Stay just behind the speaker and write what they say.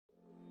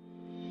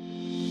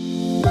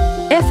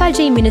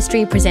FIG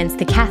Ministry presents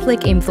the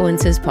Catholic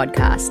Influencers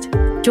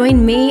Podcast.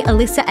 Join me,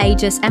 Alyssa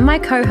Aegis, and my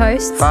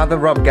co-hosts, Father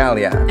Rob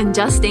Gallia and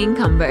Justine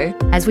Cumbo,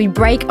 as we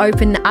break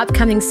open the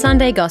upcoming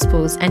Sunday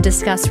Gospels and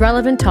discuss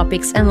relevant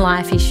topics and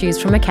life issues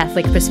from a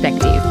Catholic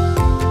perspective.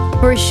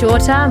 For a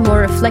shorter, more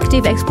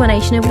reflective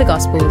explanation of the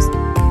Gospels,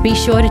 be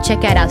sure to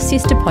check out our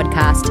sister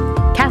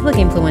podcast, Catholic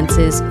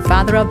Influencers,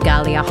 Father Rob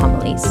Gallia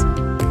Homilies.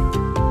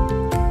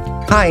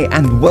 Hi,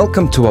 and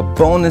welcome to a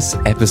bonus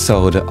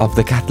episode of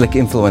the Catholic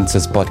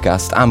Influencers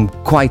Podcast. I'm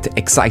quite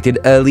excited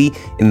early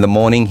in the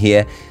morning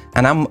here,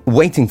 and I'm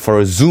waiting for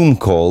a Zoom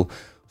call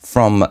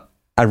from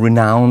a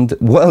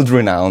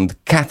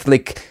world-renowned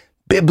Catholic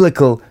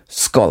biblical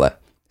scholar.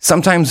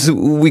 Sometimes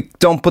we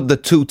don't put the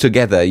two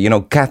together,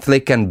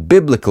 Catholic and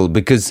biblical,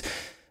 because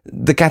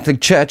the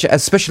Catholic Church,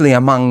 especially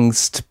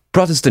amongst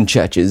Protestant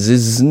churches,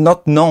 is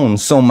not known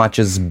so much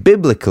as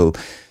biblical.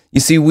 You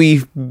see,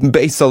 we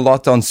base a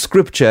lot on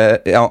scripture,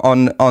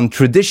 on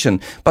tradition,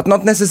 but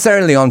not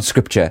necessarily on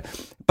scripture.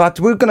 But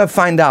we're going to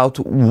find out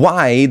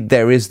why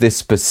there is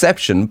this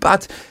perception.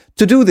 But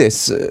to do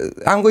this,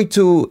 I'm going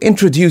to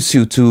introduce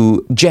you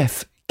to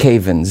Jeff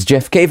Cavins.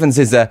 Jeff Cavins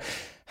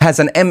has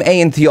an MA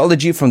in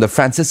theology from the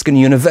Franciscan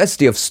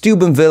University of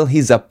Steubenville.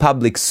 He's a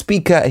public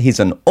speaker, he's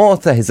an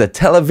author, he's a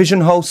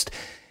television host.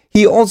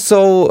 He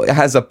also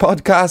has a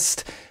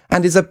podcast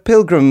and is a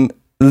pilgrim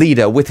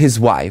leader with his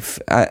wife,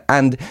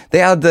 and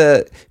they are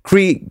the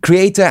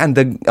creator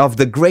of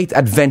the Great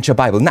Adventure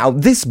Bible. Now,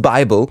 this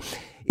Bible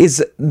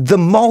is the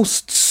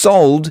most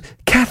sold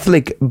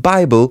Catholic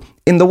Bible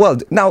in the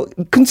world. Now,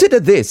 consider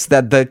this,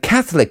 that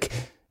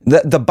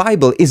the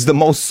Bible is the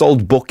most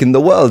sold book in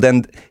the world,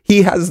 and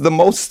he has the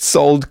most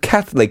sold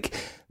Catholic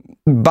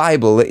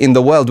Bible in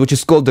the world, which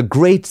is called the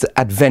Great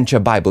Adventure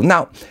Bible.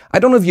 Now, I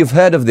don't know if you've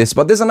heard of this,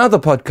 but there's another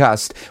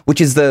podcast, which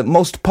is the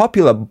most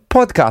popular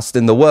podcast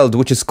in the world,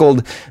 which is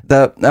called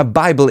the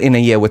Bible in a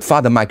Year with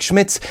Father Mike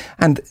Schmitz.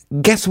 And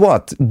guess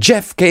what?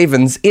 Jeff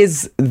Cavins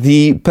is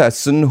the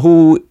person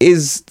who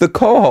is the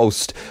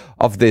co-host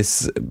of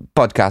this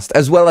podcast,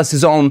 as well as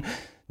his own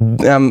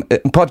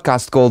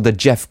podcast called The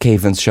Jeff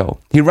Cavins Show.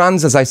 He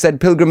runs, as I said,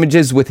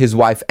 pilgrimages with his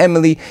wife,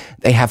 Emily.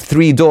 They have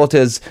 3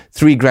 daughters,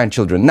 3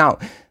 grandchildren. Now,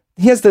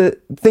 here's the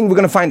thing we're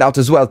going to find out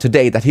as well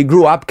today, that he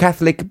grew up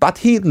Catholic, but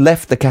he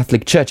left the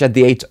Catholic Church at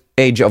the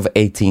age of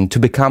 18 to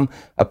become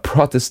a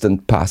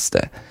Protestant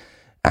pastor.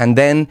 And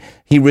then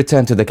he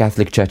returned to the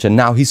Catholic Church, and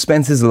now he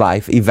spends his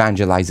life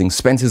evangelizing,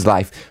 spends his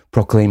life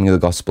proclaiming the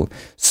gospel.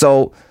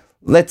 So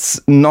let's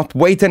not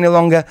wait any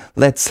longer.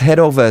 Let's head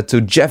over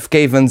to Jeff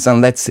Cavins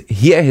and let's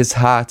hear his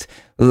heart.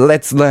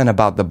 Let's learn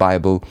about the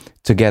Bible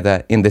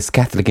together in this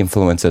Catholic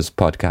Influencers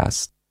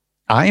podcast.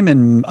 I'm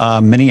in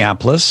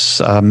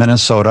Minneapolis,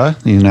 Minnesota,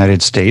 the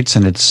United States,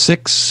 and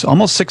it's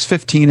almost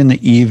 6:15 in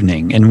the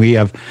evening, and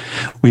we've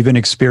been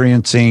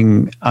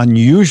experiencing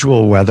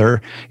unusual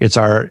weather. It's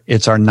our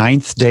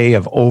 9th day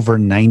of over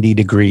 90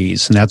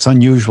 degrees, and that's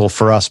unusual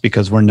for us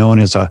because we're known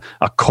as a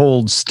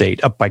cold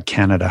state up by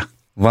Canada.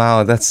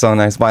 Wow, that's so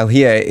nice. While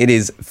here it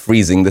is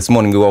freezing. This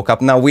morning we woke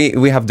up. Now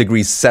we have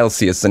degrees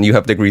Celsius and you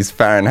have degrees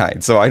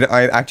Fahrenheit, so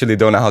I actually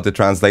don't know how to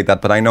translate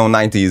that, but I know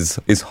 90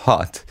 is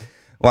hot.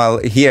 While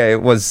here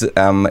it was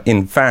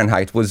in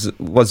Fahrenheit was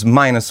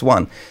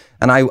 -1,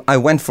 and I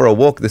went for a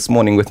walk this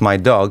morning with my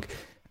dog,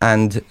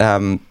 and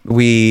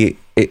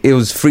it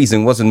was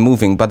freezing, wasn't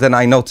moving. But then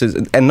I noticed,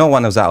 and no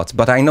one was out,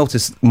 but I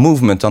noticed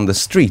movement on the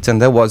street,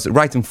 and there was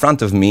right in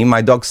front of me.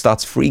 My dog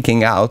starts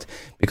freaking out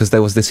because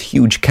there was this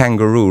huge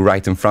kangaroo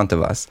right in front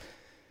of us.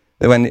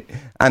 When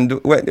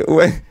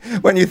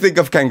you think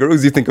of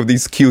kangaroos, you think of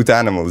these cute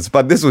animals,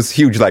 but this was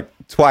huge, like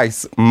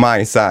twice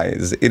my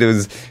size. It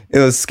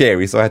was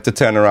scary, so I had to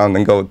turn around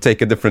and go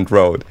take a different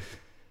road.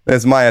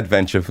 There's my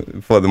adventure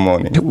for the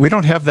morning. We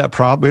don't have that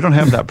problem. We don't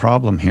have that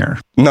problem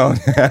here. No,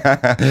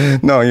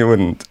 no, you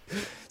wouldn't.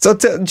 So,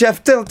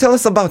 Jeff, tell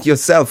us about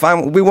yourself.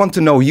 We want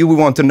to know you. We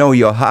want to know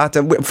your heart.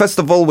 And first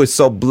of all, we're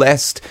so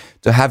blessed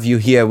to have you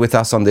here with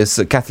us on this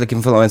Catholic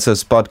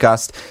Influencers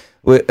podcast.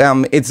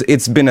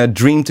 It's been a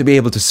dream to be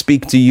able to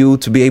speak to you,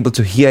 to be able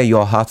to hear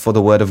your heart for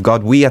the Word of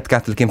God. We at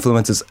Catholic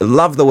Influencers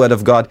love the Word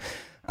of God,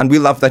 and we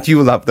love that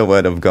you love the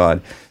Word of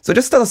God. So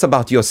just tell us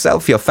about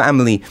yourself, your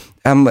family,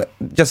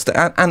 just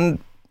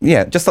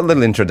a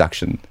little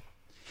introduction.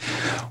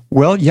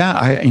 Well, yeah,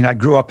 I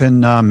grew up in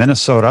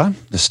Minnesota,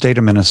 the state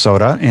of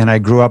Minnesota, and I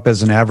grew up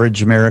as an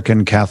average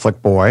American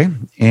Catholic boy.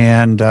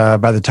 And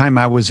by the time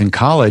I was in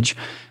college,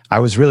 I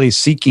was really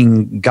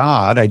seeking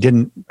God. I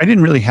didn't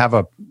really have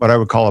what I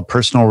would call a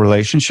personal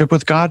relationship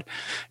with God.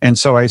 And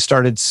so I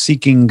started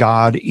seeking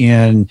God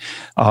in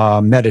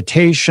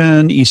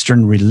meditation,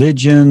 Eastern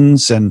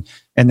religions, and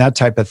that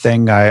type of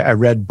thing. I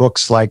read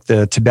books like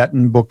the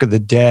Tibetan Book of the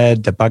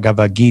Dead, the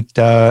Bhagavad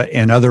Gita,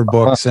 and other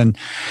books. And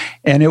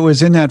it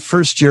was in that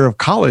first year of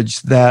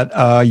college that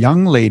a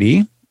young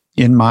lady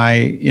in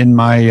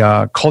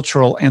my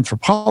cultural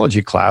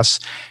anthropology class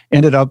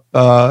ended up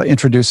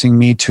introducing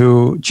me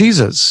to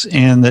Jesus,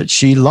 and that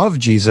she loved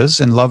Jesus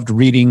and loved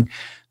reading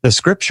the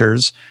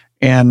scriptures.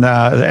 And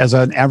as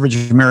an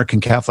average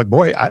American Catholic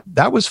boy,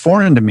 that was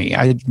foreign to me.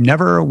 I had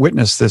never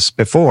witnessed this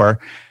before.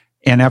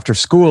 And after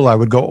school, I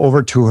would go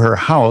over to her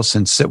house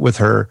and sit with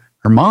her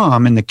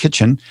mom in the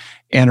kitchen,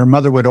 and her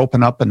mother would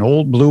open up an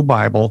old blue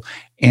Bible,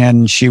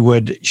 and she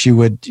would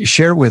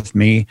share with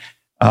me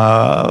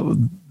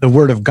the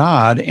Word of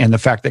God and the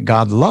fact that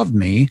God loved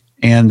me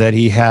and that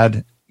He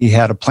had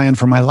a plan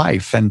for my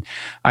life. And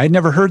I had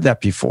never heard that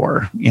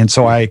before. And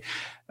so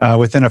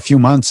within a few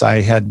months,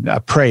 I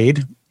had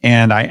prayed,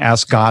 and I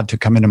asked God to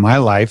come into my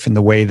life in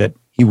the way that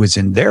He was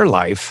in their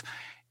life.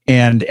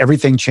 And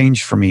everything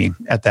changed for me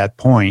at that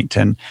point.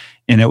 And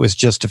it was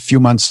just a few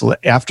months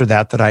after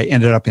that I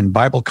ended up in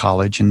Bible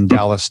college in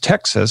Dallas,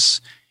 Texas.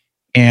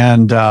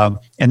 And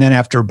then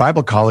after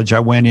Bible college, I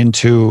went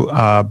into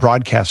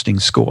broadcasting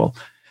school.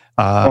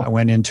 I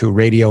went into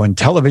radio and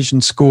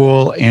television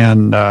school,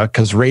 and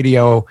because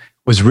radio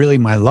was really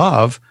my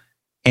love.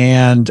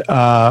 And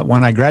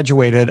when I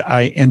graduated,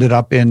 I ended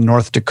up in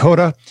North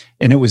Dakota,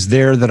 and it was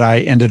there that I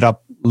ended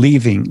up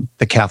leaving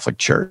the Catholic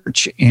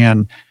Church,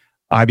 and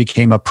I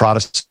became a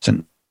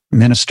Protestant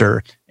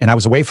minister. And I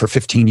was away for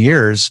 15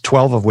 years,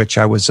 12 of which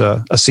I was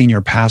a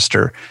senior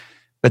pastor.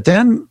 But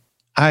then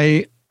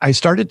I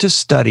started to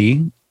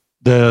study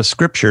the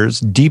scriptures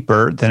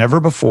deeper than ever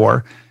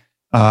before.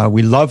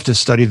 We love to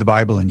study the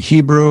Bible in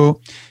Hebrew,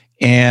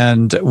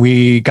 and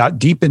we got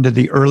deep into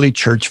the early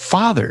church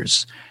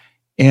fathers.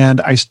 And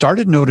I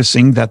started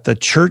noticing that the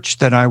church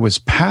that I was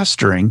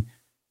pastoring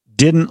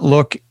didn't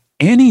look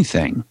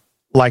anything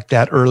like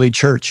that early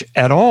church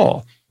at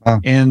all. Wow.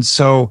 And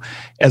so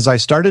as I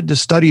started to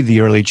study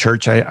the early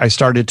church, I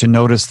started to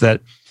notice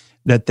that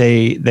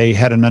they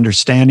had an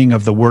understanding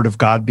of the Word of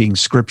God being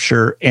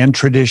scripture and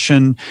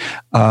tradition.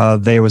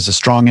 There was a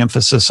strong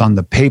emphasis on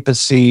the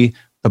papacy,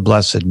 the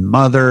Blessed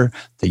Mother,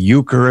 the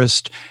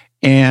Eucharist,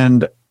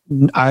 and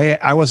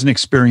I wasn't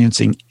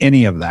experiencing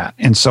any of that.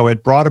 And so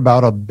it brought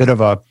about a bit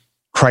of a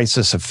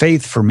crisis of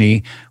faith for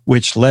me,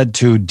 which led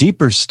to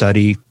deeper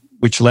study,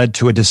 which led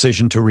to a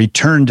decision to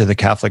return to the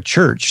Catholic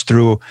Church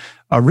through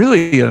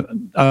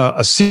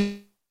a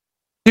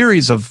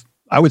series of,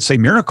 I would say,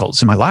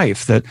 miracles in my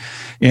life.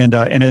 And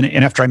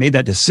after I made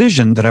that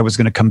decision that I was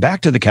going to come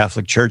back to the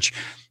Catholic Church,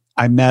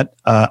 I met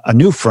a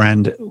new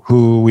friend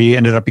who we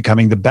ended up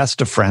becoming the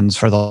best of friends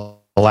for the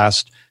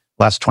last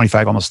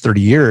 25, almost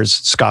 30 years,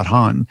 Scott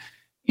Hahn.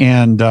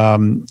 And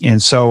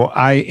so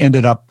I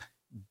ended up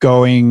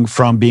going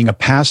from being a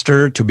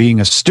pastor to being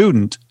a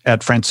student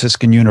at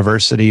Franciscan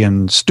University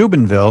in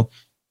Steubenville.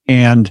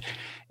 And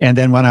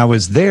then when I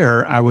was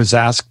there, I was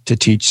asked to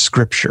teach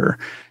scripture.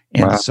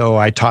 And so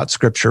I taught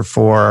scripture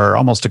for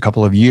almost a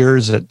couple of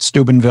years at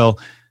Steubenville.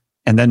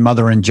 And then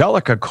Mother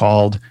Angelica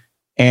called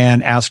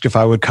and asked if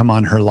I would come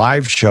on her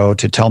live show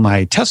to tell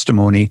my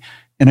testimony.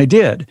 And I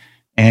did.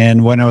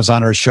 And when I was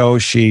on her show,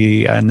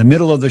 in the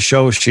middle of the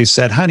show, she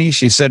said, "Honey,"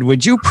 she said,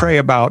 "would you pray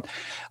about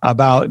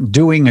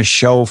doing a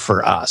show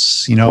for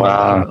us?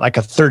 Like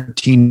a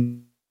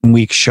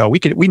 13-week show. We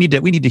need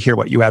to hear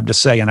what you have to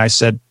say." And I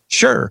said,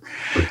 "Sure."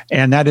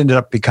 And that ended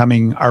up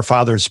becoming Our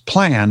Father's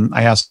Plan.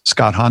 I asked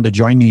Scott Hahn to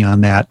join me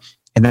on that.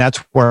 And that's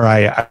where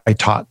I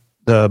taught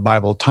the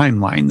Bible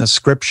timeline, the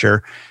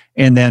scripture.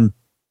 And then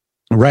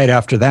right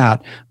after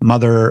that,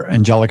 Mother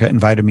Angelica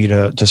invited me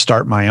to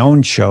start my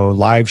own show,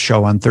 live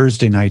show on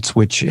Thursday nights,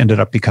 which ended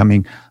up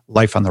becoming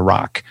Life on the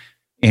Rock.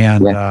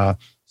 And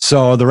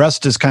so the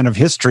rest is kind of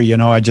history.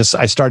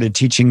 I started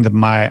teaching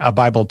a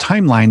Bible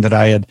timeline that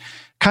I had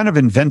kind of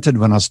invented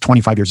when I was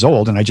 25 years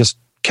old, and I just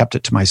kept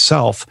it to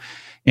myself.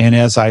 And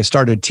as I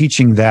started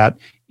teaching that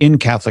in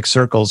Catholic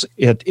circles,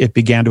 it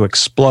began to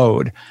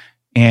explode.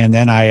 And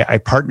then I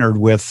partnered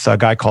with a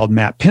guy called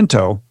Matt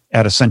Pinto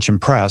at Ascension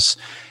Press,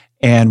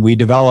 and we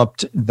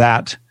developed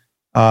that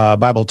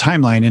Bible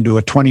timeline into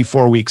a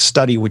 24-week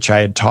study, which I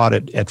had taught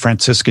at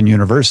Franciscan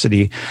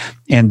University.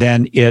 And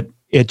then it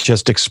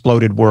just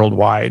exploded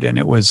worldwide. And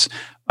it was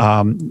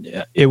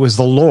the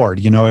Lord,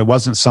 it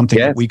wasn't something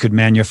that we could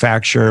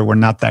manufacture. We're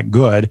not that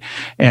good.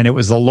 And it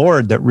was the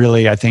Lord that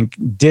really, I think,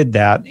 did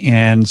that.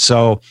 And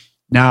so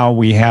now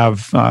we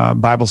have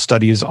Bible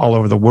studies all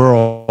over the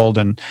world,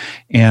 and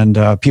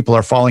people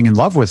are falling in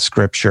love with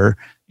Scripture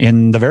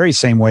in the very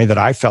same way that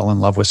I fell in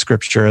love with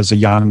Scripture as a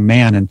young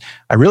man. And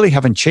I really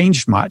haven't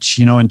changed much,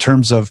 in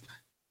terms of,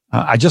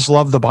 I just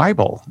love the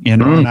Bible,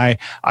 and I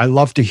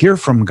love to hear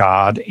from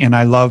God, and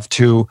I love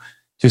to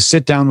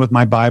sit down with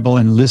my Bible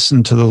and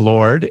listen to the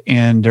Lord.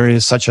 And there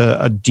is such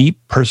a deep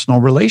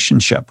personal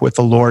relationship with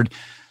the Lord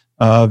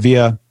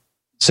via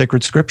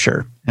sacred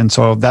Scripture. And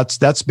so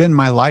that's been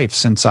my life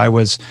since I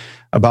was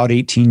about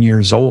 18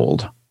 years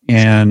old,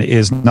 and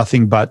is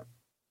nothing but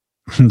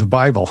the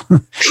Bible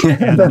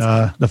and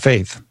the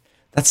faith.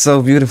 That's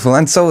so beautiful.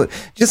 And so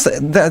just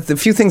a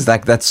few things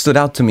like that stood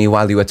out to me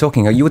while you were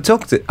talking. You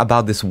talked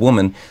about this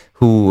woman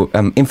who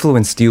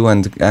influenced you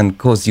and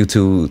caused you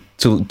to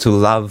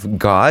love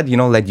God,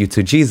 led you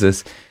to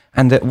Jesus.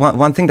 And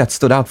one thing that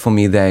stood out for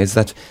me there is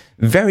that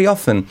very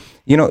often,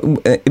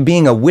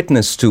 being a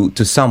witness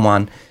to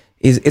someone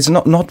it's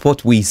not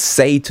what we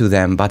say to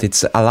them, but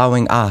it's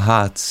allowing our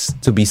hearts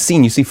to be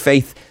seen. You see,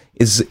 faith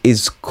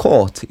is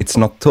caught, it's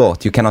not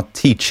taught. You cannot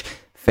teach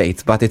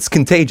faith, but it's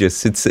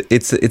contagious.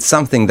 It's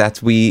something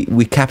that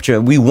we capture.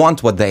 We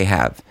want what they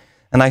have.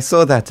 And I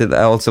saw that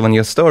also in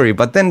your story.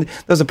 But then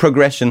there's a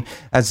progression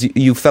as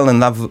you fell in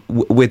love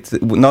with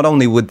not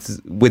only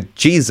with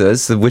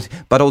Jesus,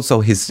 but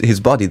also his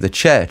body, the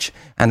church.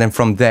 And then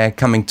from there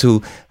coming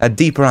to a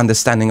deeper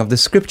understanding of the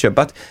scripture.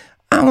 But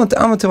I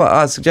want to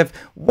ask, Jeff,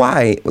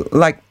 why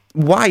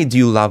do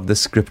you love the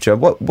scripture?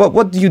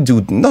 What do you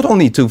do not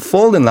only to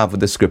fall in love with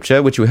the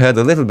scripture, which we heard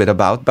a little bit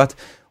about, but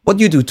what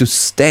do you do to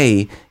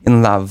stay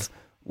in love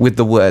with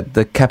the word,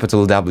 the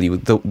capital W,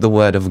 the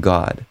word of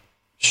God?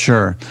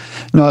 Sure.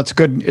 No, it's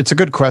a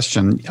good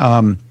question.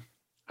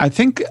 I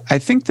think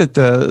that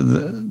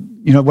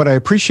the what I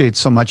appreciate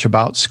so much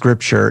about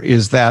Scripture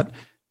is that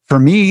for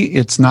me,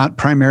 it's not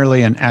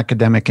primarily an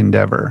academic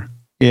endeavor.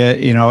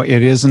 It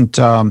isn't.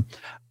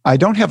 I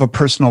don't have a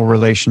personal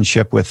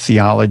relationship with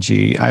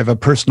theology. I have a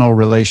personal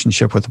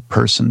relationship with a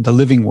person, the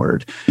living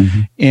Word,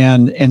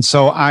 and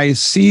so I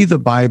see the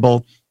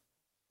Bible,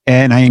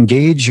 and I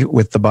engage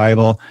with the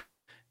Bible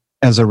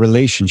as a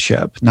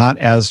relationship, not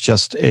as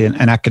just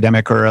an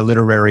academic or a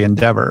literary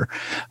endeavor.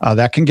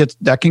 That can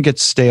get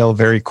stale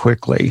very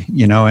quickly,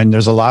 and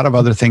there's a lot of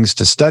other things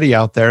to study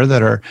out there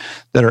that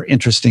are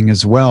interesting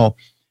as well.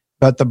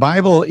 But the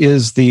Bible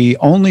is the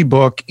only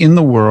book in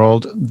the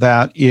world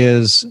that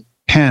is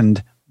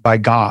penned by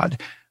God.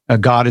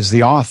 God is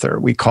the author.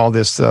 We call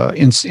this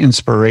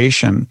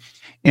inspiration.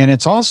 And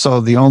it's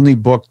also the only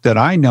book that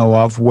I know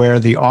of where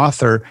the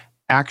author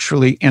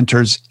actually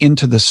enters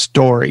into the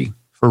story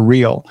for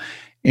real.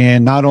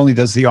 And not only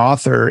does the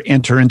author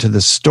enter into the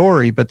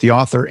story, but the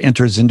author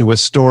enters into a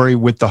story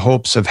with the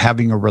hopes of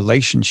having a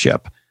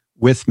relationship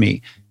with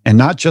me, and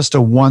not just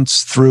a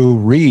once through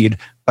read,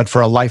 but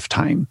for a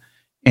lifetime,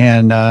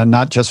 and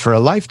not just for a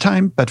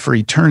lifetime, but for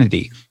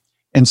eternity.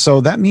 And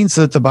so that means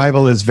that the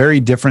Bible is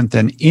very different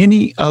than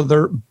any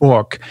other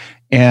book.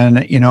 And,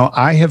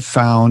 I have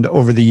found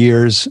over the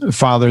years,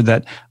 Father,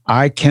 that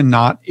I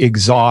cannot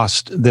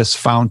exhaust this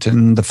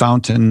fountain. The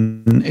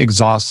fountain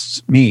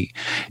exhausts me.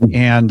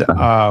 And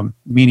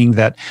meaning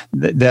that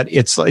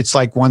it's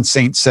like one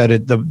saint said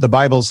it, the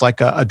Bible's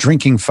like a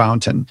drinking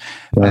fountain.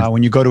 Right.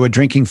 When you go to a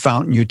drinking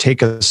fountain, you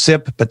take a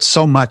sip, but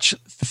so much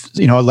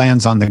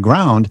lands on the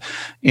ground.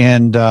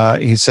 And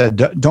he said,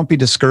 don't be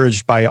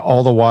discouraged by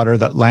all the water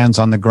that lands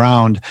on the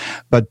ground,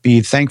 but be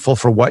thankful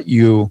for what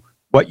you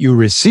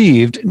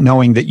received,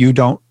 knowing that you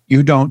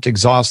don't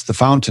exhaust the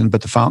fountain,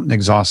 but the fountain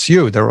exhausts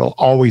you. There will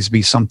always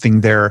be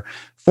something there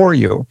for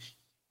you.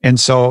 And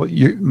so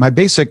my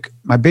basic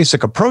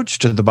approach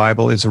to the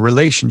Bible is a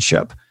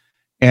relationship.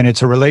 And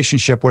it's a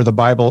relationship where the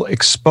Bible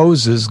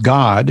exposes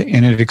God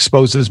and it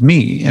exposes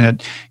me,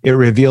 and it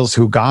reveals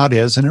who God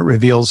is and it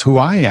reveals who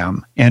I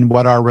am and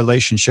what our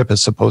relationship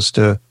is supposed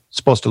to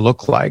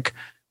look like,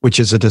 which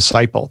is a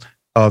disciple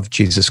of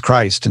Jesus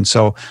Christ. And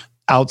so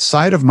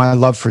outside of my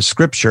love for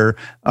Scripture,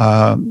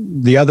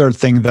 the other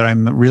thing that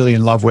I'm really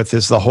in love with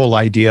is the whole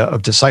idea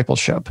of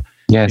discipleship.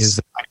 Yes. Is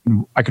that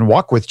I can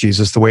walk with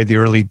Jesus the way the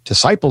early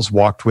disciples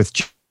walked with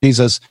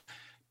Jesus,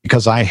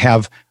 because I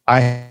have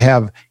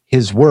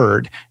His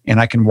Word, and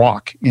I can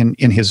walk in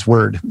His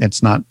Word.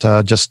 It's not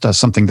just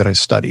something that I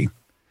study.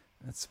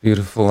 That's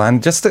beautiful.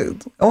 And just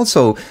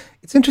also,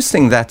 it's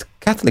interesting that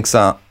Catholics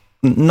are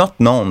not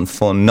known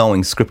for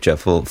knowing Scripture,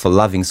 for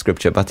loving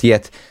Scripture, but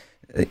yet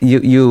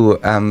you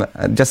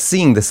just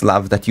seeing this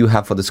love that you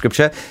have for the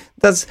Scripture,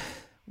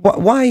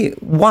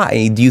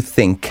 why do you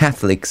think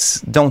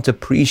Catholics don't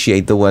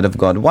appreciate the Word of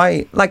God?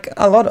 Why, like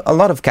a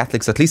lot of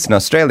Catholics, at least in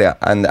Australia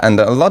and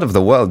a lot of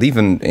the world,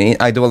 even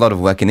I do a lot of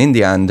work in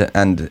India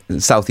and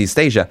Southeast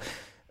Asia,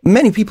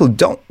 many people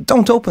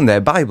don't open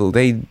their Bible.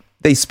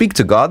 They speak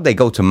to God, they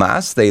go to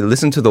Mass, they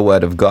listen to the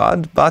Word of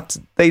God, but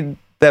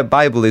their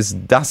Bible is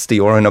dusty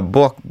or in a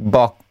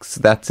box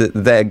that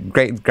their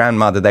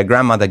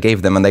grandmother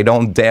gave them, and they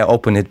don't dare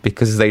open it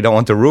because they don't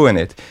want to ruin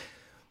it.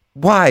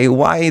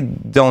 Why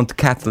don't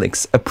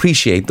Catholics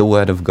appreciate the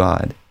Word of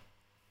God?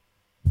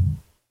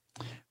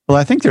 Well,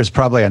 I think there's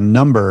probably a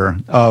number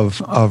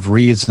of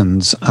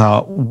reasons.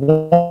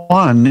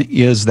 One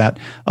is that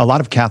a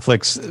lot of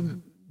Catholics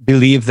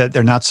believe that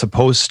they're not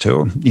supposed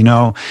to,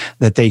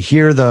 that they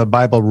hear the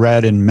Bible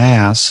read in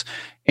Mass,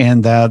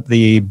 and that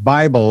the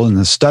Bible and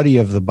the study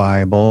of the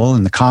Bible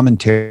and the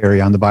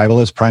commentary on the Bible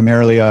is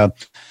primarily a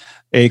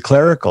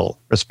clerical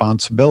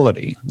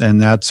responsibility,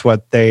 and that's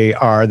what they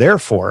are there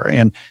for.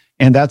 And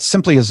that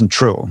simply isn't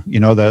true.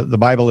 The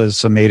Bible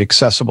is made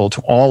accessible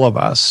to all of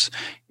us,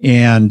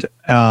 and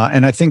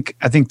I think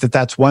that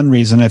that's one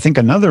reason. I think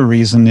another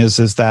reason is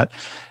that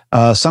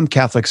some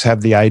Catholics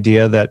have the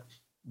idea that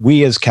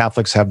we as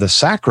Catholics have the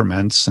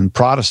sacraments and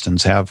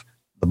Protestants have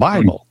the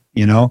Bible.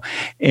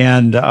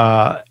 And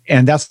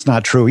that's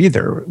not true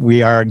either.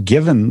 We are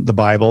given the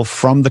Bible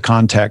from the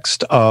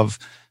context of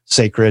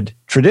sacred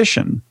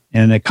tradition,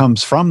 and it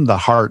comes from the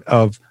heart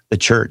of the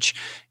church,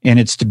 and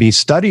it's to be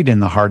studied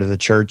in the heart of the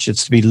church.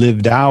 It's to be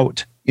lived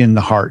out in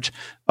the heart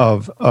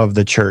of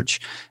the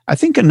church. I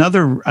think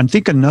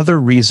another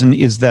reason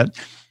is that,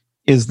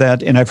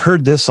 and I've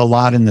heard this a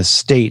lot in the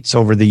States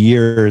over the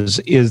years,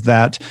 is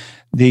that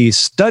the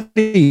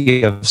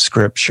study of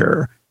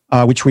Scripture,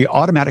 which we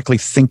automatically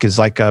think is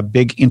like a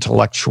big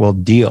intellectual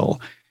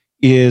deal,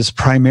 is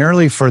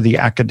primarily for the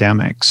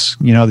academics.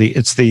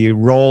 It's the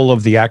role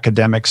of the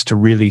academics to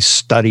really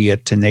study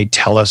it, and they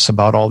tell us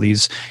about all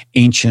these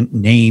ancient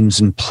names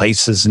and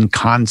places and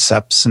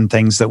concepts and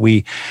things that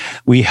we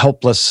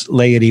helpless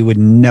laity would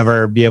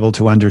never be able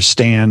to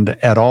understand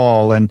at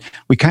all. And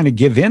we kind of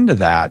give in to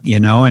that,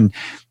 and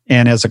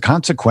as a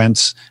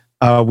consequence,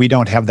 we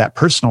don't have that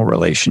personal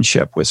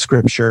relationship with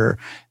Scripture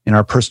and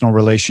our personal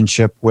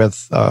relationship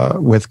with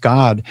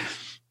God.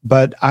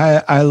 But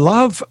I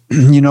love,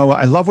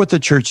 I love what the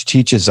church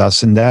teaches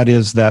us, and that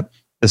is that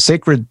the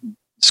sacred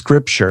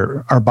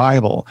Scripture, our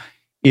Bible,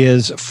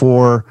 is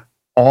for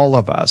all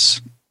of us,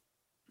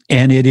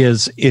 and it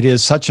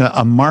is such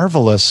a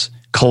marvelous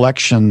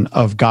collection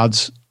of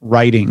God's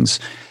writings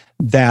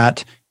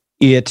that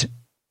it's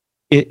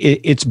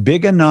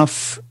big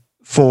enough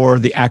for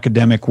the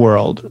academic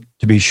world,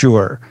 to be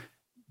sure,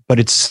 but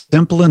it's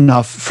simple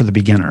enough for the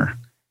beginner.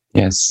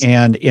 Yes,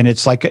 and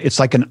it's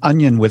like an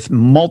onion with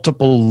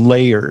multiple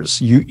layers.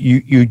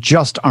 You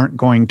just aren't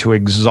going to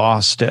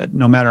exhaust it,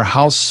 no matter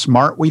how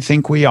smart we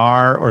think we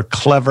are, or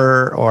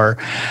clever, or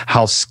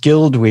how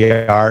skilled we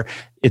are.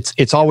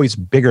 It's always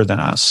bigger than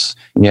us.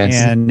 Yes,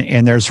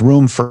 and there's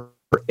room for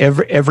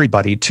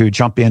everybody to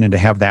jump in and to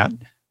have that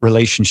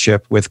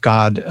relationship with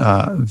God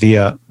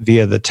via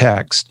the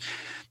text.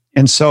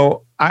 And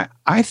so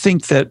I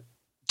think that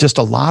just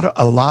a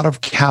lot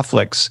of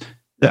Catholics.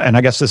 And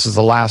I guess this is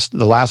the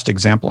last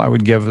example I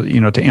would give,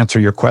 to answer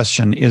your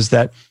question, is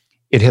that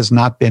it has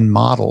not been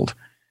modeled.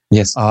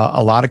 Yes.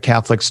 A lot of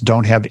Catholics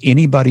don't have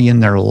anybody in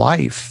their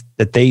life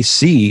that they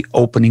see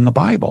opening a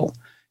Bible.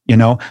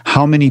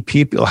 How many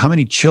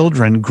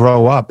children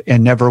grow up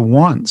and never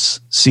once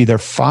see their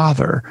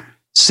father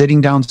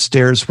sitting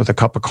downstairs with a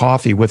cup of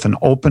coffee with an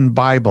open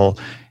Bible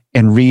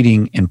and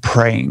reading and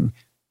praying?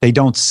 They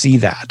don't see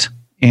that.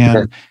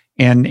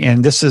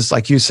 And this is,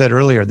 like you said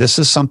earlier, this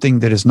is something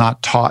that is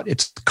not taught,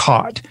 it's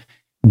caught.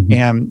 Mm-hmm.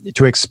 And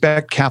to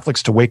expect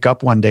Catholics to wake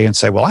up one day and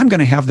say, well, I'm going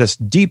to have this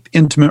deep,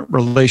 intimate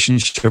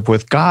relationship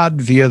with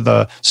God via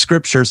the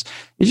Scriptures,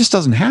 it just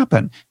doesn't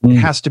happen. Mm-hmm. It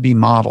has to be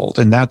modeled.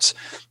 And that's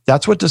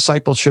what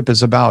discipleship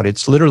is about.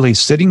 It's literally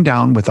sitting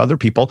down with other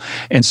people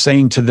and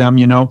saying to them,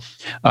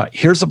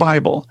 here's a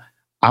Bible.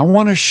 I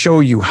want to show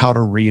you how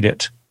to read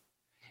it.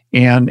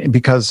 And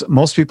because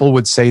most people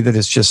would say that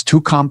it's just too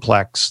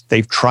complex,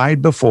 they've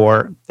tried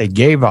before, they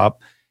gave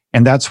up,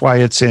 and that's why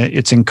it's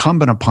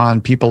incumbent upon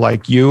people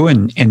like you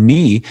and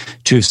me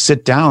to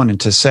sit down and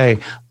to say,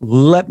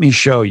 "Let me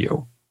show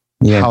you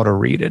how to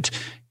read it,"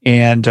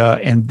 and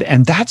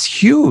that's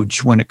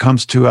huge when it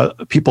comes to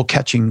people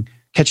catching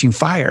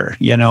fire,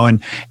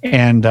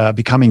 and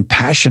becoming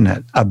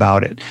passionate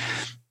about it.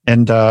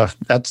 And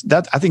that's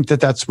I think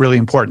that's really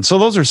important. So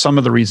those are some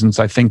of the reasons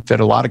I think that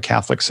a lot of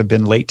Catholics have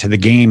been late to the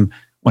game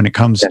when it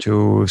comes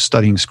to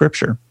studying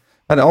Scripture.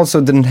 But it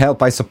also didn't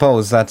help, I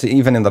suppose, that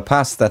even in the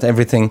past that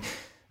everything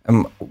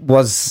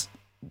was...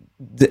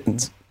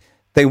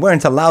 They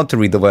weren't allowed to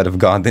read the Word of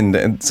God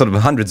in sort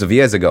of hundreds of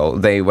years ago.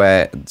 They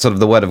were sort of,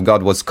 the Word of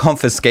God was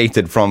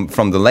confiscated from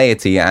the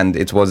laity, and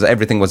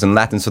everything was in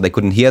Latin, so they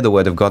couldn't hear the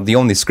Word of God. The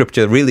only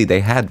scripture really they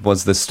had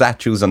was the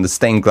statues on the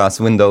stained glass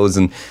windows,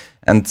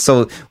 and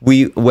so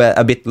we were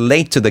a bit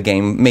late to the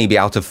game, maybe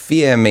out of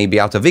fear, maybe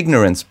out of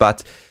ignorance,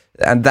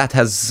 and that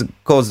has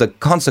caused a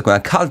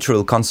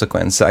cultural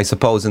consequence, I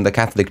suppose, in the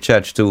Catholic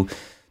Church to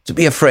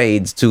be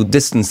afraid to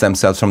distance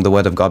themselves from the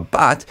Word of God.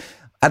 But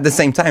at the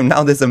same time,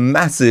 now there's a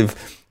massive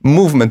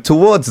movement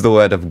towards the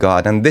Word of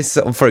God. And this,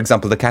 for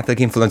example, the Catholic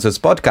Influencers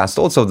podcast,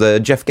 also the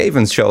Jeff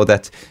Cavins show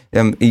that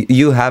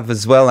you have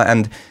as well,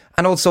 and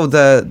also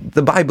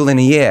the Bible in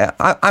a Year.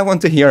 I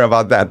want to hear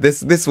about that.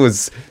 This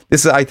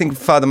I think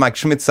Father Mike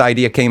Schmidt's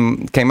idea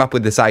came up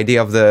with this idea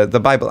of the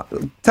Bible.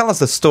 Tell us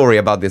a story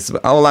about this.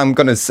 All I'm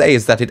going to say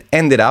is that it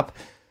ended up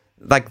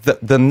like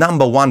the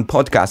number one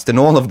podcast in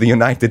all of the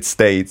United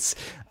States,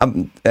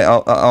 in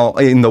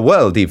the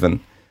world even,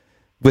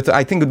 with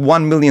I think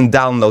 1 million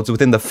downloads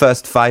within the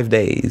first 5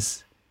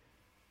 days.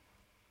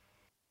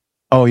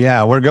 Oh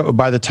yeah,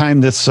 by the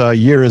time this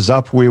year is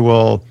up, we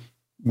will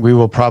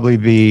probably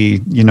be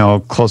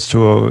close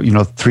to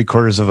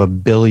 750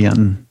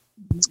 million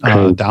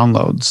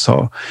downloads.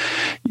 So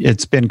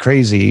it's been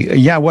crazy.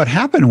 Yeah, what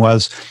happened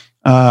was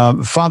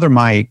Father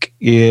Mike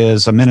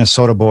is a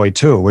Minnesota boy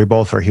too. We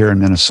both are here in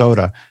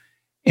Minnesota,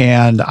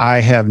 and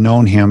I have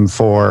known him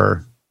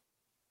for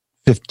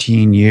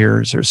 15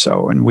 years or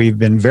so, and we've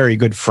been very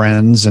good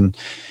friends, and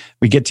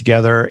we get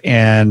together,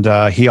 and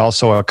he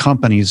also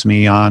accompanies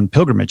me on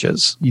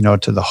pilgrimages,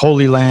 to the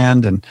Holy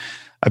Land, and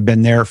I've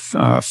been there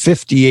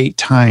 58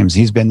 times.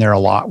 He's been there a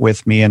lot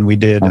with me, and we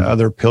did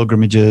other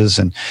pilgrimages.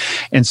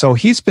 And so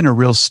he's been a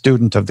real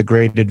student of the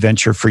Great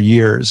Adventure for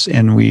years.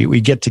 And we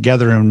get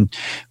together and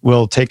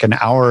we'll take an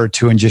hour or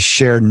two and just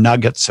share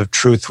nuggets of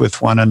truth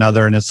with one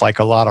another. And it's like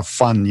a lot of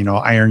fun,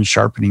 iron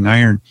sharpening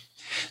iron.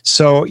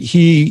 So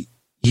he's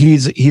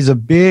a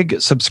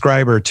big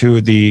subscriber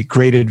to the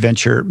Great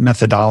Adventure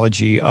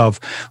methodology of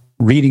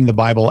reading the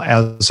Bible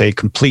as a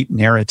complete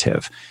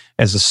narrative,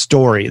 as a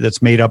story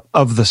that's made up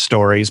of the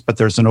stories, but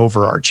there's an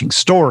overarching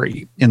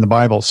story in the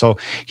Bible. So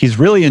he's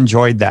really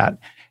enjoyed that.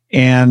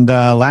 And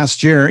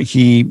last year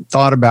he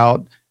thought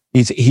about,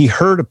 he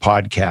heard a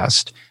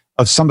podcast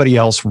of somebody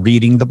else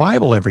reading the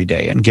Bible every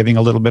day and giving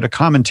a little bit of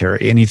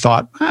commentary. And he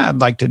thought, I'd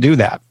like to do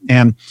that.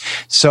 And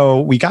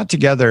so we got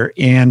together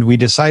and we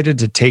decided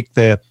to take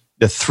the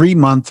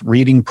 3-month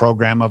reading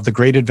program of the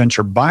Great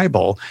Adventure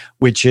Bible,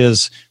 which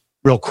is,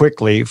 real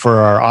quickly for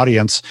our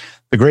audience,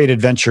 the Great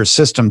Adventure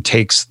system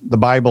takes the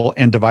Bible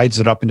and divides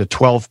it up into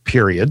 12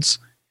 periods.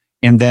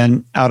 And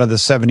then out of the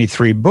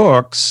 73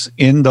 books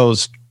in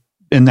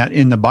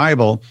the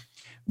Bible,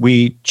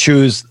 we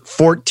choose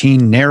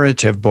 14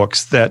 narrative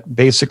books that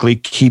basically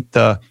keep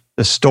the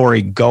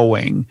story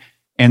going.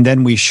 And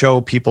then we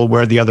show people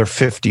where the other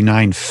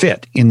 59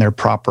 fit in their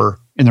proper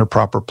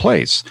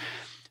place.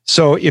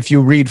 So if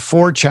you read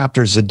 4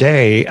 chapters a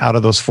day out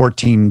of those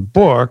 14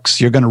 books,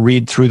 you're going to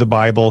read through the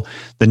Bible,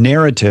 the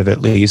narrative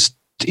at least,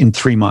 in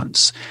 3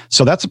 months.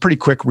 So that's a pretty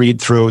quick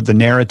read through the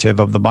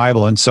narrative of the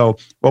Bible. And so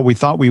what we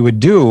thought we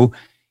would do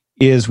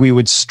is we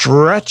would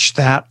stretch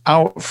that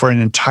out for an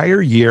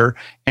entire year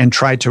and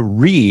try to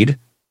read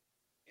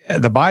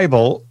the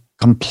Bible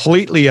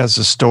completely as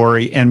a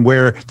story, and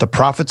where the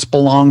prophets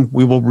belong,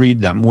 we will read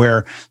them.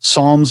 Where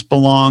Psalms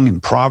belong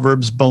and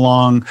Proverbs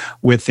belong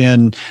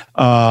within,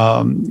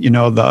 the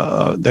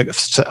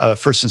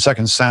 1st and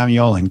 2nd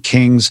Samuel and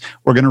Kings,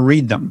 we're going to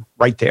read them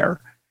right there.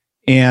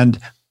 And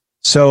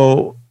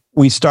so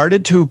we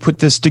started to put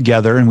this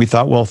together, and we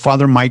thought, well,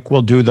 Father Mike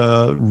will do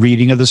the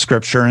reading of the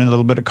scripture and a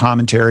little bit of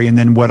commentary. And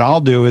then what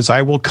I'll do is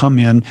I will come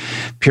in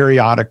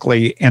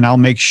periodically and I'll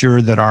make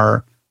sure that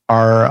our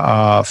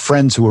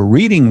friends who are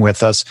reading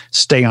with us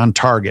stay on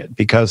target,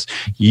 because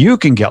you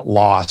can get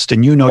lost.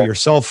 And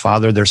yourself,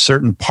 Father, there's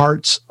certain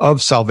parts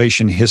of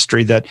salvation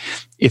history that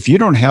if you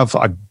don't have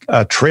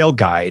a trail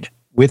guide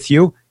with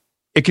you,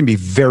 it can be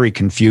very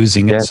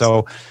confusing. Yes. And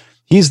so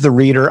he's the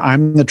reader,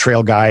 I'm the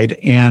trail guide,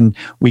 and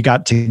we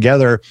got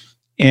together.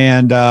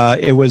 And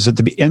it was at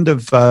the end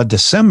of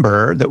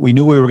December that we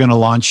knew we were going to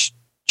launch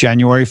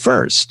January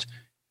 1st.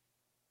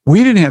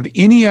 We didn't have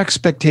any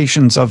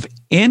expectations of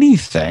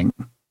anything.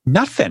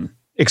 Nothing,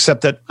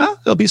 except that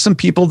there'll be some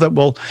people that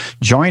will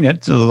join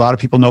it. A lot of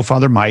people know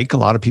Father Mike. A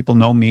lot of people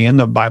know me in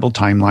the Bible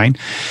timeline.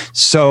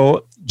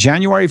 So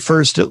January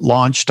 1st, it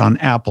launched on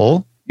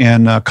Apple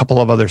and a couple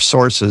of other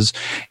sources.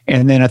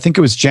 And then I think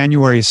it was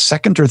January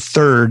 2nd or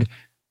 3rd,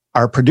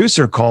 our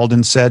producer called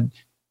and said,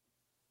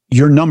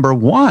 "You're number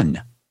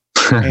one."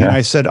 And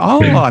I said,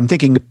 I'm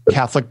thinking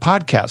Catholic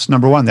podcast,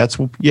 number one. That's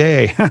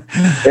yay.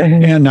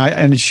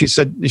 And she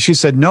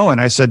said no. And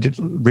I said,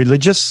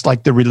 religious,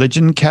 like the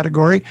religion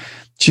category?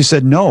 She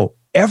said, no,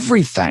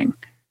 everything.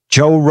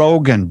 Joe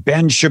Rogan,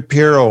 Ben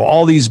Shapiro,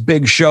 all these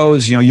big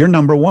shows, you're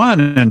number one.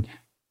 And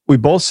we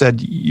both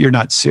said, you're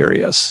not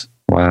serious.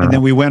 Wow. And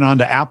then we went on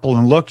to Apple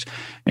and looked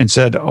and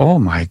said, oh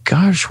my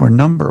gosh, we're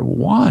number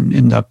one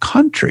in the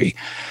country.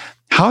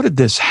 How did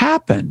this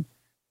happen?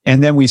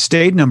 And then we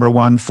stayed number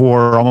one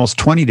for almost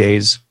 20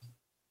 days.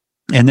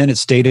 And then it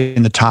stayed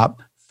in the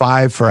top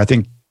 5 for, I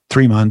think,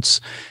 3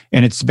 months.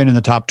 And it's been in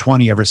the top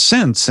 20 ever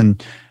since.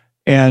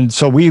 And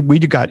so we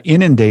got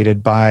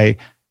inundated by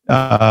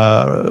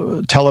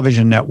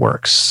television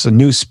networks,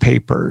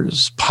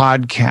 newspapers,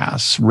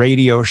 podcasts,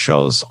 radio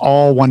shows,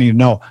 all wanting to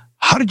know,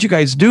 how did you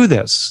guys do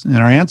this? And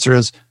our answer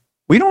is,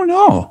 we don't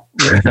know.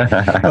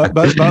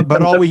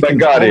 but all we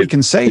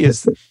can say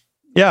is,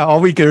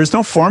 there's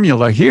no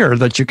formula here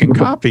that you can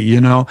copy,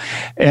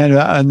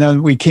 and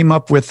then we came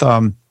up with,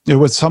 there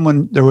was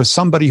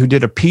somebody who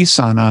did a piece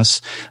on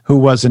us who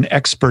was an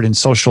expert in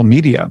social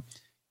media,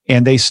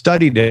 and they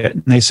studied it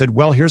and they said,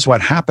 well, here's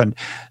what happened.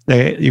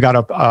 You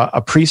got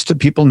a priest that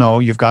people know,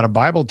 you've got a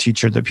Bible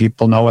teacher that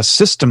people know, a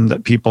system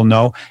that people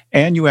know,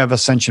 and you have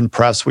Ascension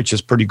Press, which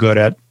is pretty good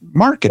at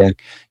marketing.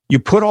 You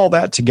put all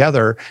that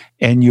together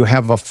and you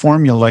have a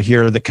formula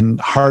here that can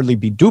hardly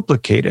be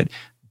duplicated.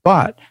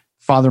 But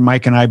Father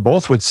Mike and I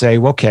both would say,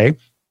 okay,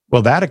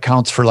 well, that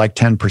accounts for like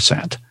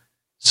 10%.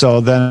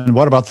 So then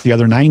what about the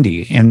other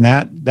 90? And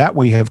that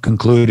we have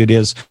concluded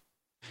is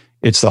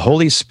it's the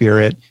Holy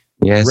Spirit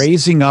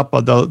raising up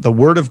the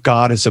Word of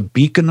God as a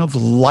beacon of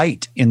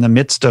light in the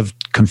midst of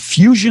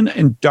confusion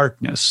and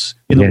darkness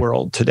in the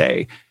world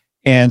today.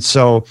 And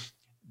so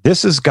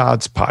this is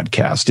God's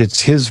podcast.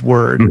 It's His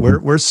Word.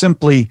 Mm-hmm. We're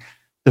simply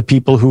the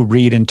people who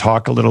read and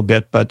talk a little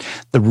bit, but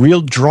the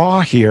real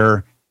draw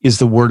here is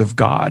the Word of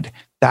God.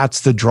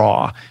 That's the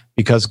draw,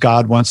 because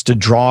God wants to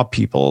draw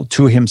people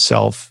to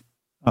Himself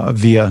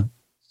via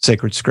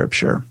sacred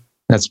scripture.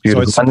 That's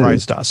beautiful. So it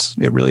surprised us.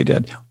 It really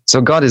did.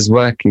 So God is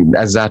working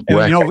as that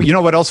work. You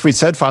know what else we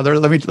said, Father?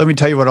 Let me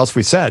tell you what else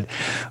we said.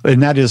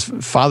 And that is,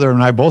 Father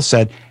and I both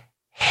said,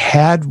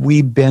 had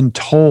we been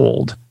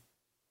told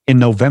in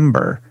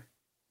November,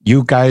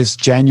 you guys,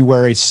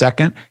 January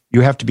 2nd,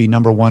 you have to be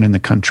number one in the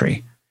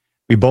country.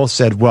 We both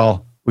said,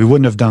 well, we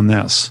wouldn't have done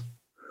this.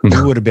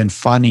 We would have been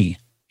funny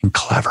and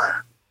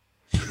clever.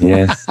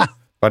 Yes.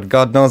 But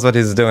God knows what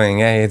he's doing.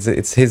 Hey,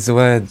 it's his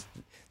word.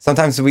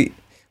 Sometimes we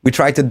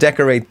try to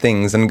decorate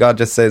things, and God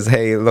just says,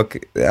 hey, look,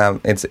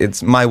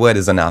 it's my word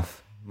is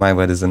enough. My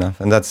word is enough.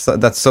 And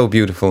that's so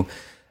beautiful.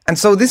 And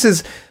so this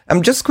is,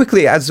 just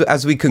quickly,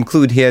 as we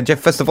conclude here, Jeff,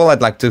 first of all,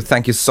 I'd like to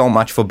thank you so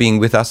much for being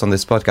with us on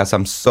this podcast.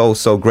 I'm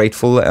so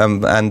grateful.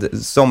 And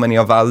so many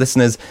of our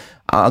listeners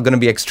are going to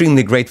be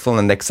extremely grateful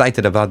and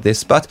excited about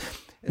this. But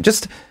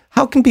just,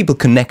 how can people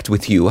connect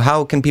with you?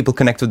 How can people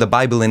connect with the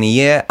Bible in a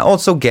Year?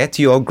 Also get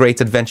your Great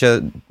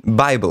Adventure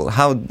Bible.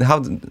 How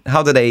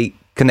do they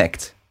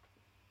connect?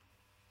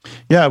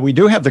 Yeah, we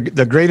do have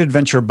the Great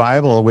Adventure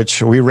Bible,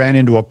 which we ran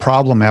into a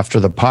problem after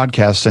the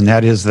podcast, and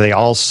that is they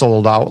all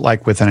sold out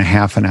like within a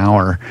half an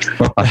hour.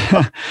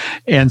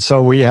 And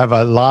so we have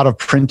a lot of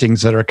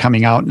printings that are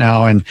coming out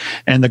now, and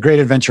the Great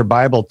Adventure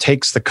Bible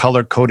takes the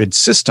color-coded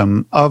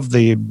system of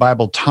the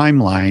Bible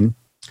timeline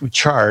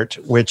chart,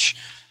 which,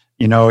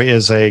 you know,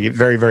 is a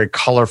very, very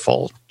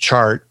colorful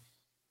chart.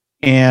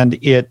 And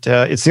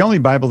it's the only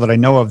Bible that I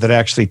know of that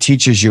actually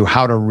teaches you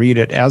how to read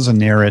it as a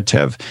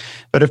narrative.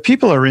 But if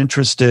people are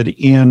interested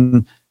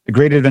in the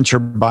Great Adventure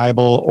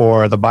Bible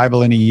or the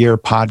Bible in a Year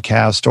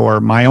podcast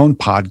or my own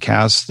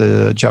podcast,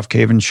 the Jeff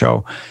Cavins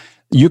Show,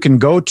 you can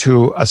go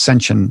to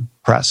Ascension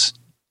Press,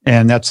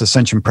 and that's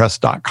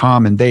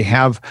ascensionpress.com, and they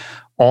have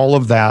all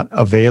of that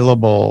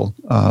available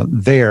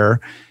there.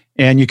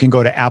 And you can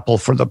go to Apple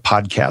for the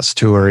podcast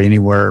too, or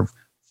anywhere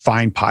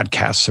fine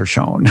podcasts are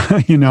shown,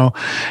 you know,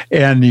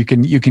 and you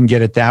can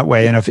get it that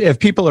way. And if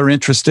people are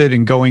interested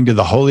in going to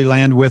the Holy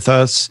Land with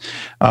us,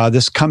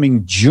 this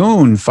coming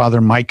June, Father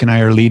Mike and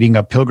I are leading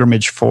a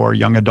pilgrimage for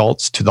young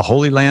adults to the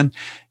Holy Land.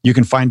 You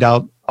can find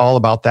out all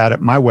about that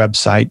at my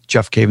website,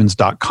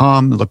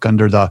 jeffcavins.com. Look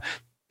under the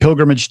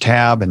pilgrimage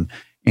tab, and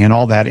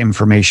all that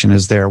information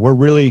is there. We're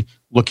really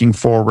looking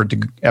forward to,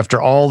 after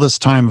all this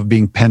time of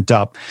being pent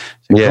up,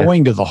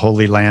 going to the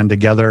Holy Land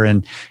together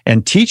and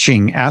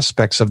teaching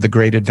aspects of the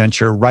Great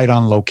Adventure right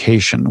on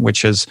location,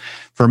 which is,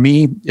 for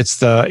me, it's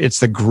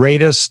the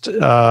greatest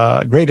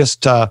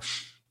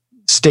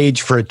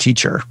stage for a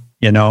teacher,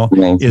 you know,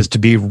 is to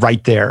be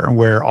right there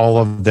where all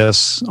of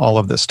this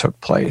took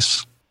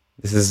place.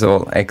 This is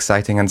all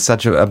exciting and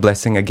such a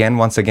blessing.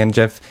 Once again,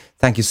 Jeff,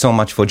 thank you so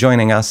much for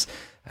joining us.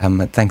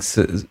 Thanks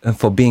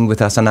for being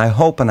with us, and I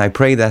hope and I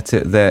pray that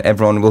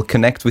everyone will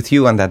connect with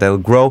you and that they'll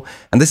grow.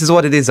 And this is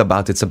what it is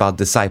about. It's about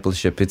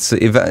discipleship. It's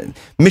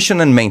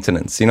mission and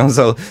maintenance, you know.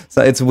 So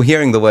it's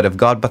hearing the word of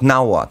God, but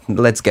now what?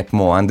 Let's get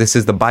more. And this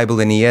is the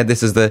Bible in a Year.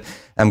 This is the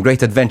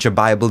Great Adventure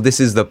Bible. This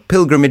is the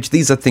pilgrimage.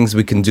 These are things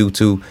we can do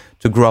to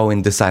grow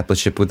in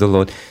discipleship with the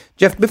Lord.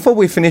 Jeff, before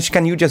we finish,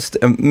 can you just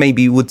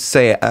maybe would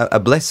say a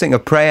blessing, a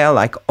prayer,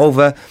 like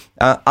over?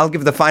 I'll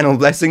give the final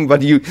blessing,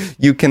 but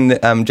you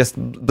can just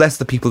bless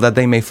the people that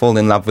they may fall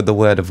in love with the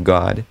Word of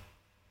God.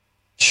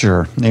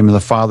 Sure. In the name of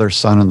the Father,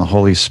 Son, and the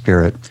Holy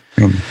Spirit.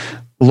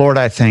 Lord,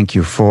 I thank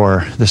you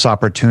for this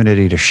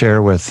opportunity to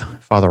share with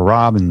Father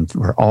Rob and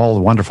for all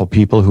the wonderful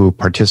people who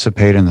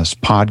participate in this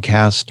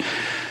podcast.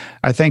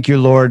 I thank you,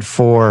 Lord,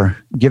 for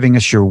giving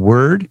us your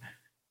word.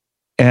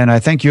 And I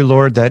thank you,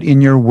 Lord, that in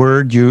your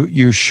word,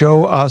 you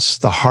show us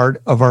the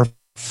heart of our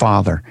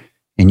Father,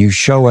 and you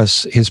show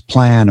us his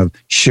plan of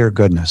sheer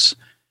goodness.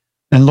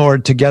 And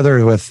Lord,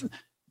 together with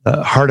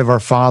the heart of our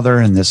Father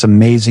and this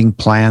amazing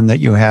plan that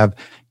you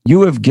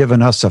have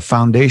given us a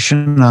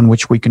foundation on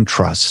which we can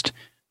trust,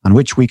 on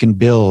which we can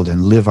build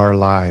and live our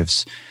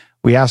lives.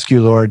 We ask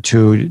you, Lord,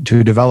 to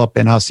develop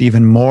in us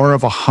even more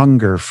of a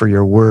hunger for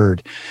your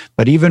word,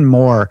 but even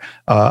more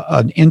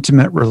an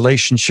intimate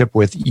relationship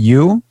with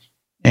you,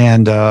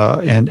 and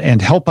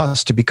help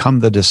us to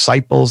become the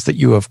disciples that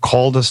you have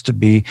called us to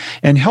be,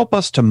 and help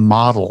us to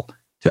model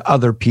to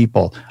other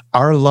people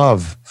our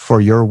love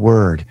for your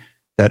word,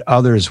 that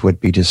others would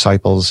be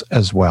disciples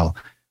as well.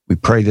 We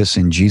pray this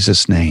in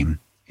Jesus' name.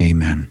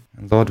 Amen.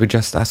 Lord, we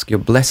just ask your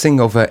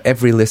blessing over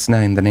every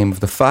listener in the name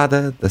of the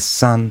Father, the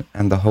Son,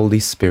 and the Holy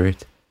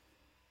Spirit.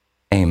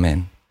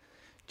 Amen.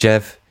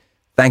 Jeff,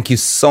 thank you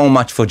so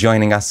much for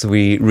joining us.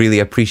 We really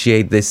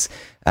appreciate this.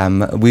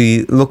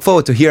 We look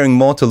forward to hearing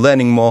more, to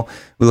learning more.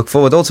 We look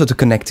forward also to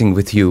connecting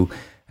with you.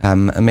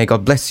 May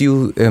God bless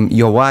you,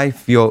 your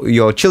wife,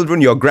 your children,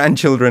 your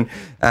grandchildren,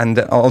 and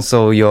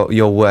also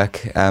your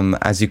work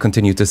as you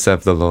continue to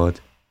serve the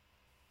Lord.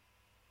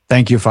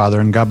 Thank you,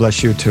 Father, and God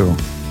bless you too.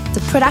 The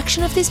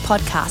production of this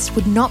podcast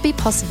would not be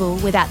possible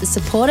without the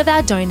support of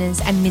our donors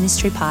and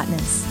ministry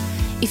partners.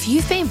 If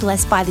you've been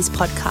blessed by this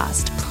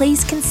podcast,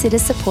 please consider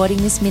supporting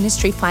this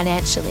ministry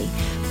financially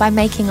by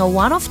making a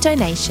one-off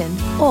donation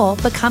or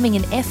becoming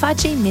an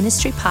FRG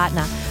ministry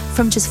partner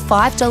from just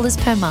 $5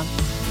 per month.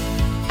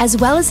 as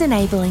well as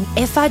enabling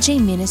FRG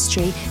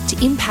Ministry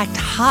to impact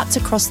hearts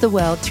across the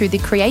world through the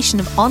creation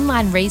of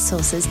online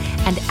resources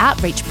and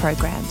outreach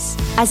programs.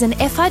 As an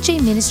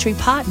FRG Ministry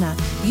partner,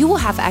 you will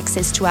have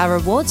access to our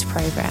rewards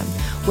program,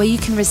 where you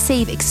can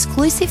receive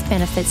exclusive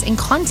benefits and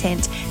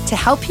content to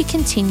help you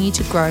continue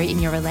to grow in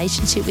your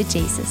relationship with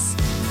Jesus.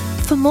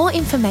 For more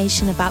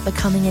information about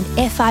becoming an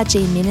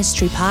FRG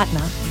Ministry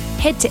partner,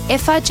 head to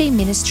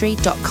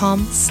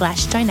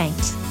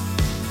frgministry.com/donate.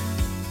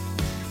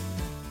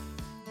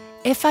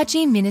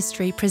 FRG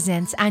Ministry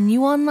presents our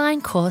new online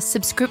course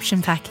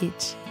subscription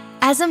package.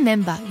 As a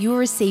member, you will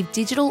receive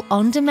digital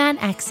on-demand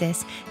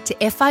access to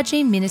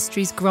FRG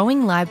Ministry's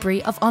growing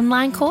library of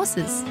online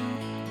courses.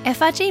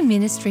 FRG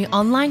Ministry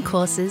online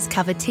courses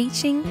cover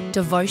teaching,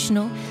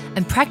 devotional,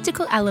 and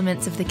practical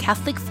elements of the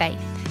Catholic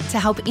faith to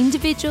help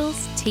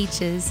individuals,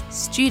 teachers,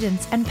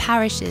 students, and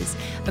parishes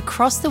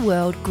across the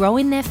world grow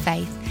in their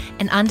faith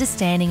and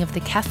understanding of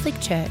the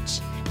Catholic Church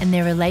and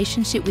their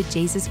relationship with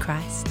Jesus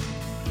Christ.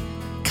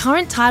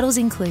 Current titles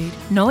include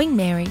Knowing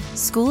Mary,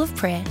 School of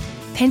Prayer,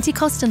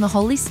 Pentecost and the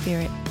Holy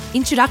Spirit,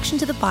 Introduction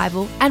to the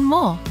Bible, and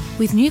more,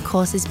 with new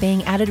courses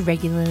being added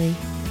regularly.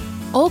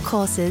 All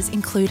courses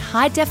include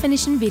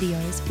high-definition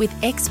videos with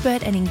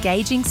expert and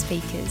engaging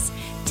speakers,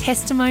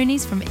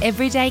 testimonies from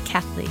everyday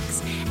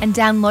Catholics, and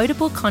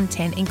downloadable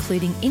content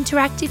including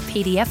interactive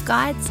PDF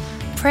guides,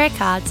 prayer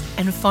cards,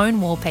 and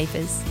phone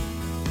wallpapers.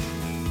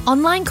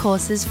 Online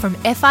courses from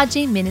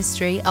FRG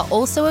Ministry are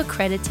also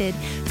accredited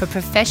for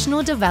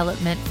professional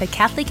development for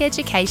Catholic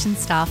education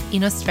staff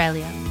in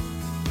Australia.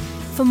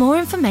 For more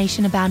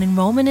information about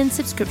enrolment and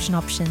subscription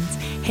options,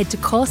 head to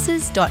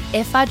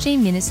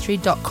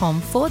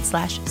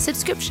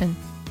courses.frgministry.com/subscription.